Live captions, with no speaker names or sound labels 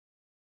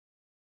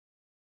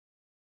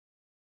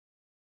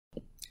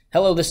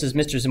Hello, this is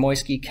Mr.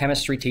 Zamoyski,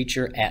 chemistry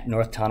teacher at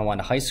North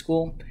Tonawanda High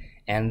School,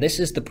 and this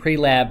is the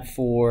pre-lab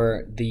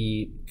for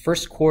the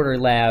first quarter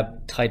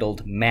lab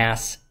titled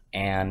Mass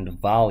and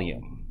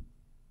Volume.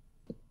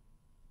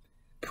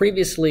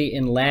 Previously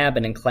in lab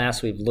and in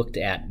class we've looked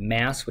at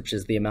mass, which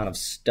is the amount of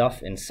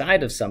stuff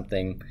inside of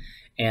something,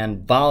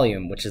 and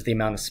volume, which is the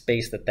amount of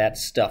space that that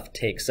stuff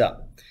takes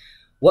up.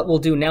 What we'll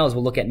do now is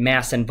we'll look at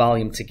mass and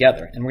volume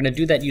together, and we're going to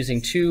do that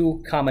using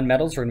two common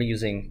metals. We're going to be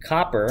using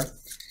copper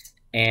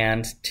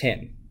and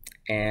tin.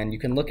 And you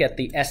can look at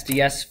the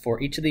SDS for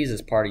each of these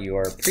as part of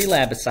your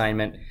pre-lab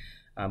assignment,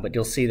 but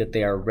you'll see that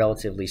they are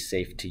relatively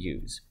safe to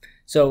use.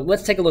 So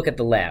let's take a look at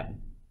the lab.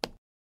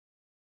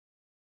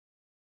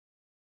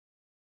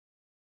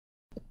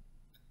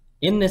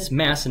 In this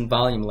mass and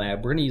volume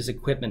lab, we're going to use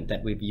equipment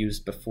that we've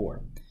used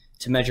before.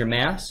 To measure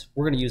mass,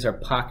 we're going to use our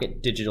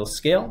pocket digital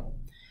scale,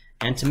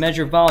 and to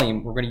measure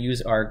volume, we're going to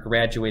use our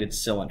graduated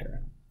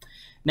cylinder.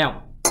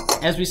 Now,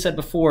 as we said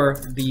before,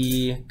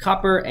 the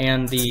copper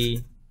and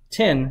the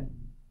tin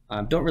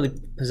don't really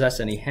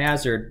possess any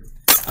hazard,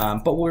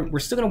 but we're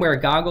still going to wear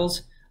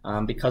goggles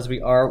because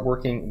we are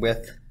working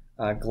with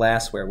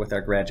glassware with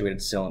our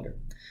graduated cylinder.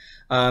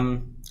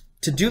 To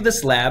do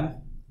this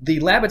lab, the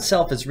lab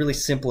itself is really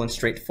simple and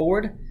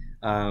straightforward.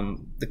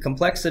 The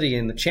complexity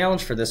and the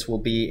challenge for this will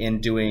be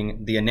in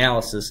doing the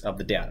analysis of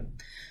the data.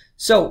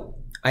 So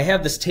I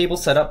have this table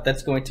set up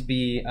that's going to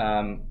be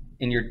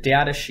in your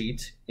data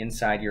sheet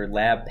inside your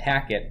lab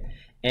packet.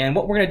 And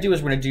what we're going to do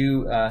is we're going to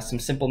do some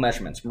simple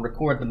measurements. We'll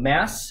record the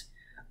mass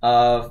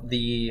of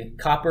the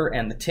copper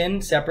and the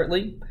tin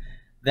separately.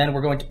 Then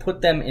we're going to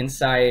put them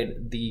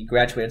inside the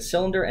graduated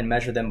cylinder and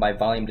measure them by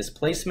volume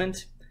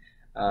displacement.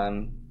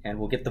 And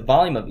we'll get the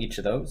volume of each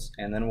of those,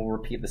 and then we'll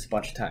repeat this a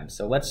bunch of times.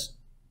 So let's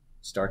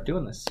start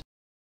doing this.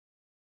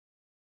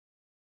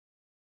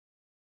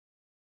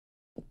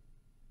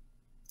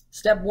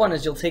 Step one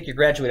is you'll take your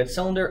graduated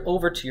cylinder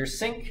over to your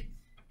sink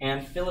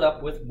and fill it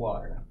up with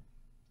water.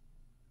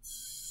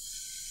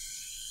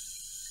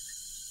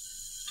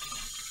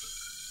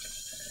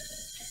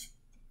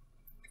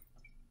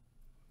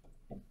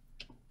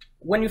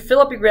 When you fill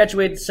up your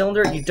graduated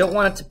cylinder, you don't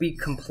want it to be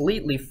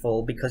completely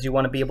full because you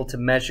want to be able to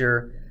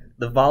measure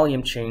the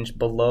volume change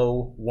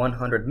below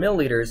 100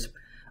 milliliters,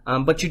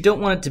 but you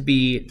don't want it to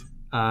be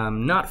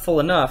not full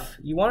enough.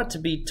 You want it to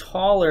be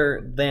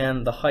taller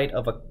than the height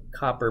of a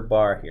copper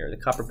bar here. The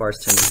copper bars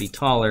tend to be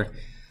taller,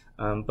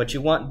 but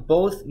you want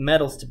both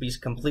metals to be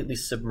completely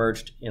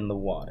submerged in the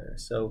water.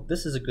 So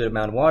this is a good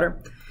amount of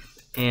water.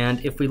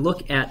 And if we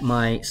look at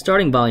my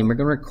starting volume, we're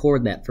going to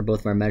record that for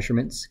both of our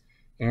measurements.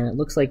 And it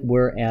looks like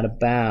we're at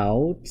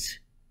about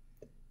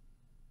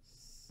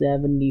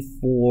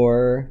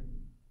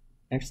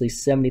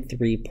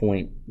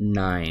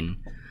 73.9,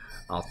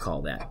 I'll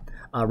call that.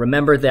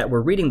 Remember that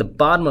we're reading the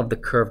bottom of the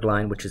curved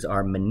line, which is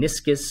our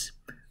meniscus,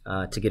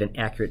 to get an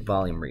accurate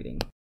volume reading.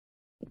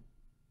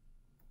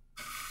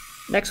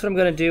 Next, what I'm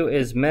going to do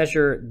is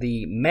measure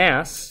the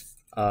mass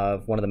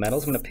of one of the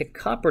metals. I'm going to pick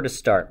copper to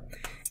start.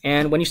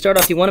 And when you start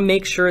off, you want to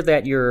make sure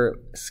that your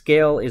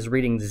scale is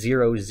reading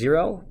 0,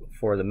 0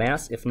 for the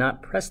mass. If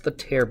not, press the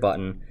tare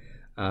button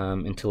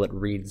until it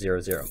reads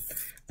 0, 0.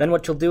 Then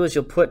what you'll do is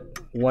you'll put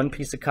one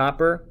piece of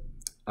copper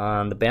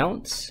on the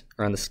balance,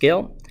 or on the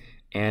scale,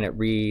 and it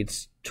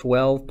reads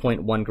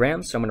 12.1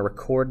 grams. So I'm going to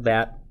record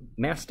that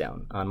mass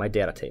down on my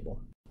data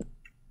table.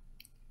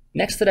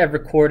 Next that I've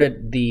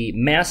recorded the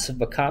mass of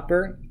the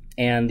copper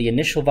and the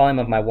initial volume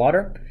of my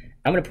water,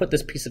 I'm going to put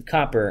this piece of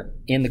copper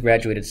in the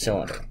graduated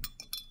cylinder.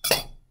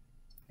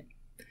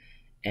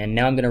 And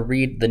now I'm going to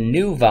read the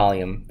new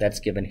volume that's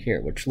given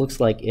here, which looks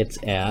like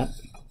it's at,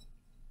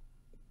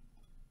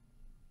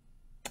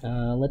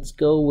 let's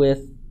go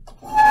with,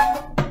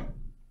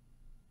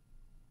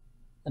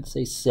 let's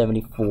say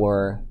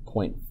 74.5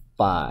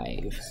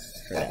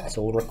 for that.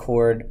 So we'll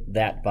record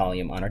that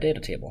volume on our data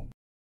table.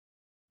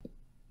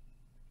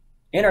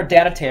 In our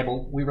data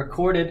table, we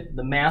recorded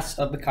the mass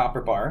of the copper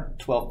bar,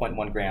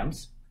 12.1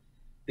 grams,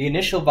 the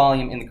initial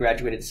volume in the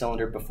graduated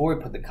cylinder before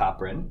we put the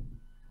copper in,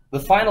 the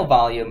final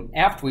volume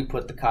after we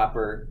put the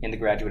copper in the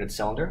graduated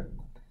cylinder,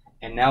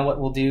 and now what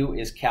we'll do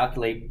is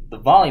calculate the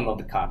volume of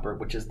the copper,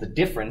 which is the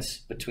difference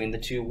between the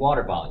two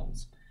water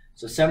volumes.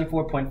 So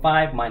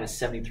 74.5 minus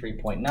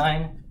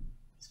 73.9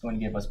 is going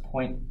to give us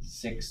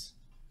 0.6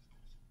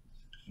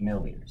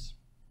 milliliters.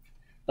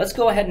 Let's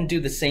go ahead and do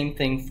the same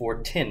thing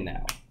for tin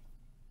now.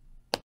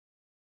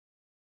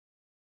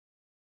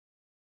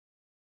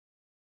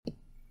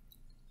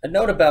 A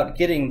note about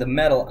getting the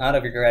metal out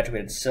of your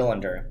graduated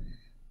cylinder.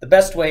 The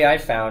best way I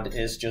found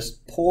is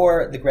just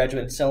pour the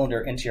graduated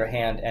cylinder into your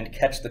hand and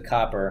catch the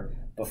copper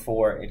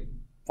before it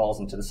falls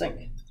into the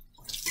sink.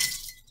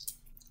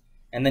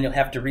 And then you'll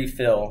have to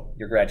refill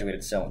your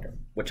graduated cylinder,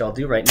 which I'll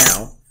do right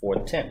now for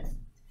the tin.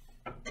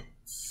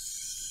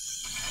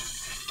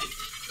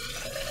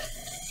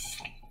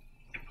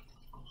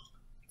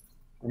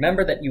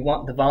 Remember that you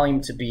want the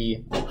volume to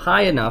be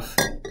high enough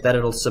that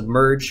it'll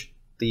submerge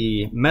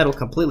the metal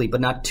completely, but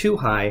not too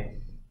high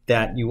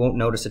that you won't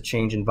notice a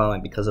change in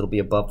volume because it'll be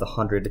above the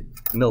 100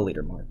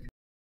 milliliter mark.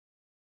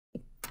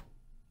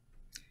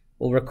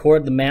 We'll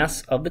record the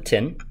mass of the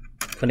tin,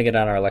 putting it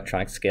on our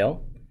electronic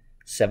scale,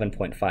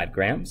 7.5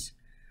 grams.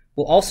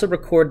 We'll also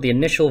record the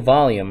initial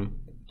volume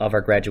of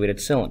our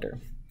graduated cylinder.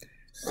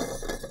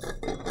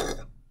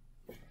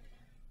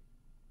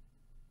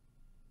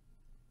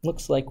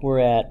 Looks like we're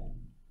at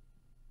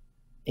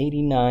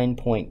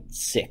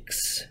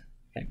 89.6.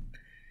 Okay.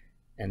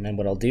 And then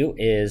what I'll do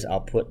is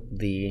I'll put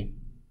the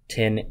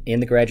tin in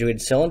the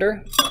graduated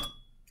cylinder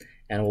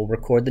and we'll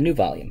record the new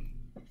volume.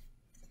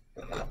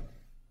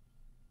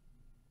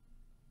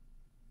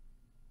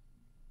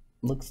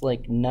 Looks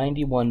like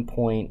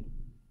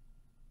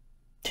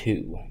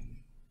 91.2.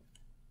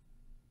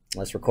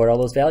 Let's record all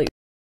those values.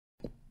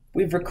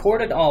 We've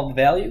recorded all the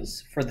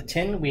values. For the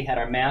tin, we had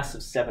our mass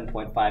of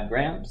 7.5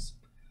 grams.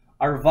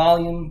 Our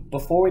volume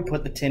before we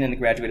put the tin in the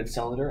graduated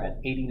cylinder at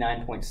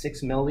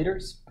 89.6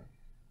 milliliters.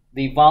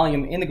 The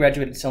volume in the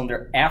graduated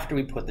cylinder after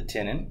we put the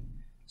tin in.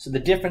 So the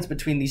difference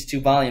between these two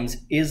volumes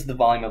is the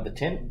volume of the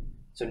tin.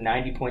 So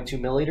 90.2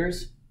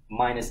 milliliters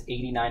minus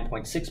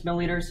 89.6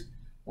 milliliters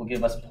will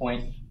give us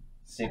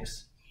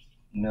 0.6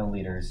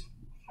 milliliters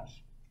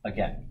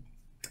again.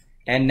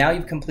 And now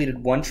you've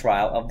completed one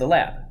trial of the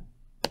lab.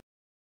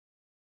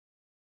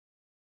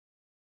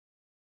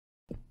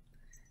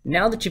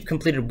 Now that you've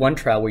completed one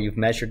trial where you've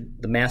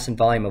measured the mass and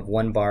volume of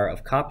 1 bar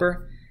of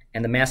copper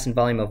and the mass and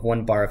volume of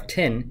 1 bar of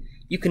tin,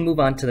 you can move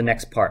on to the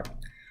next part,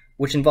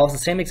 which involves the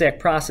same exact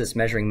process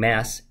measuring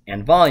mass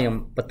and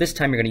volume, but this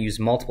time you're going to use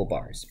multiple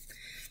bars.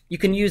 You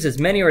can use as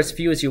many or as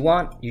few as you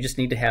want. You just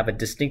need to have a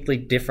distinctly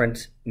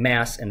different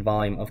mass and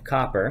volume of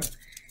copper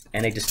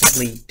and a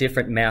distinctly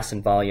different mass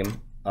and volume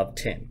of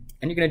tin.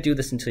 And you're going to do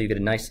this until you get a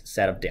nice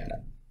set of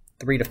data,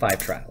 3 to 5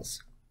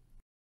 trials.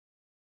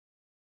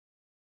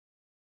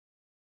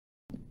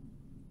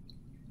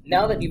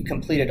 Now that you've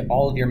completed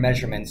all of your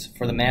measurements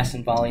for the mass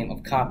and volume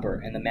of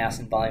copper and the mass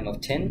and volume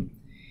of tin,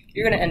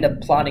 you're going to end up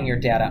plotting your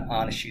data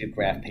on a sheet of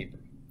graph paper.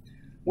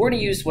 We're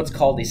going to use what's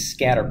called a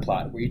scatter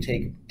plot, where you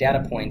take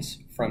data points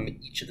from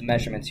each of the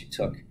measurements you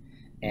took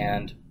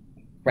and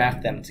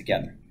graph them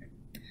together.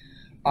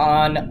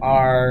 On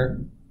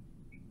our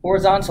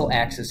horizontal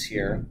axis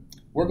here,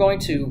 we're going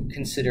to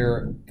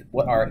consider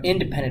what our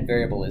independent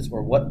variable is,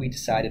 or what we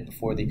decided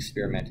before the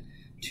experiment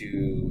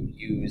to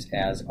use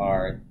as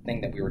our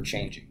thing that we were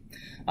changing.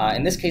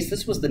 In this case,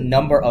 this was the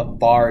number of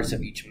bars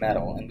of each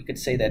metal, and we could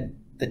say that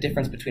the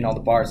difference between all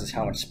the bars is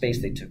how much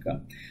space they took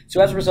up.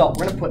 So as a result,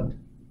 we're going to put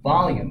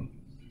volume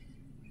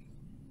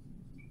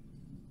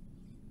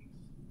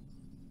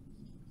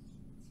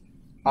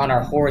on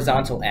our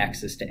horizontal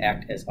axis to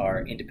act as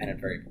our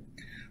independent variable.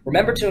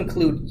 Remember to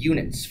include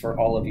units for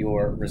all of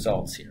your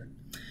results here.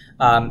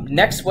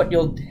 Next, what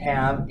you'll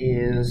have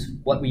is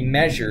what we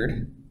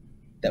measured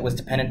that was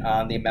dependent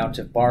on the amount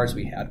of bars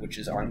we had, which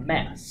is our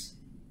mass.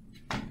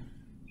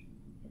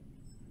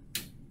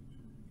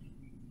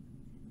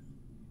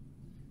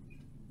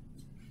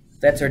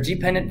 That's our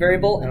dependent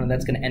variable, and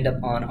that's going to end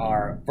up on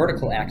our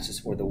vertical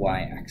axis or the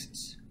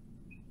y-axis.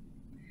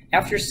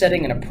 After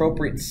setting an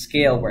appropriate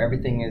scale where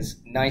everything is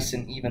nice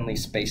and evenly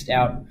spaced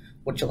out,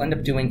 what you'll end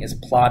up doing is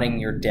plotting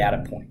your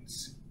data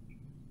points.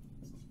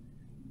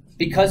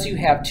 Because you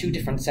have two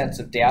different sets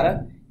of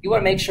data, you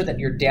want to make sure that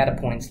your data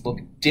points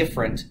look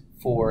different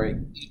for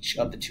each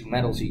of the two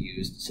metals you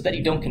used so that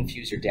you don't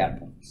confuse your data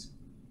points.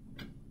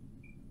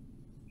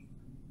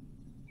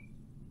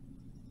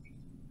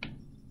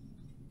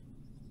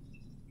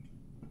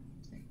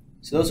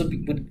 So those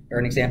are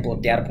an example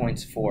of data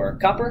points for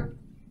copper.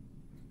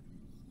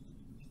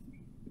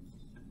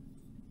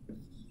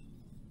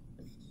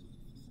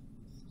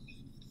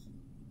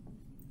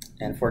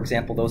 And for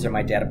example, those are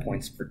my data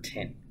points for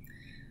tin.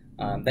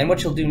 Then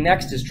what you'll do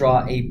next is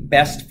draw a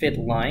best fit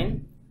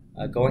line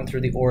going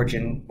through the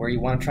origin, where you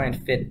want to try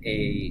and fit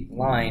a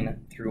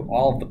line through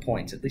all of the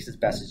points, at least as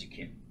best as you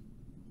can.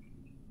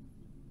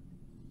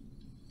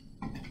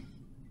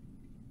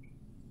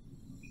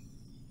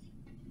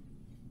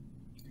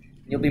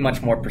 You'll be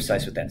much more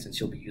precise with that since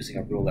you'll be using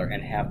a ruler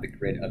and have the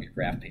grid of your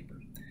graph paper.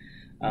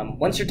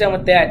 Once you're done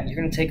with that, you're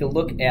going to take a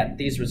look at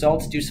these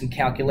results, do some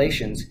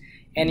calculations,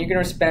 and you're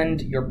going to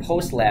spend your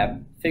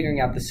post-lab figuring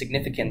out the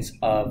significance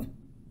of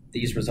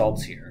these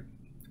results here,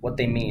 what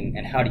they mean,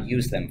 and how to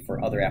use them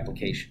for other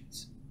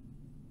applications.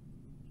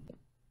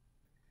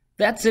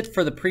 That's it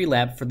for the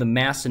pre-lab for the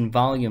mass and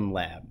volume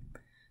lab.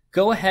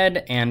 Go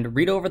ahead and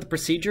read over the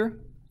procedure,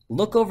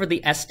 look over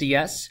the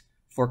SDS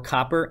for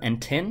copper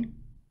and tin,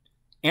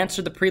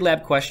 answer the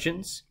pre-lab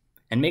questions,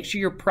 and make sure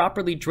you're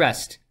properly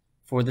dressed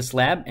for this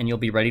lab and you'll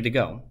be ready to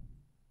go.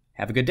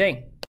 Have a good day.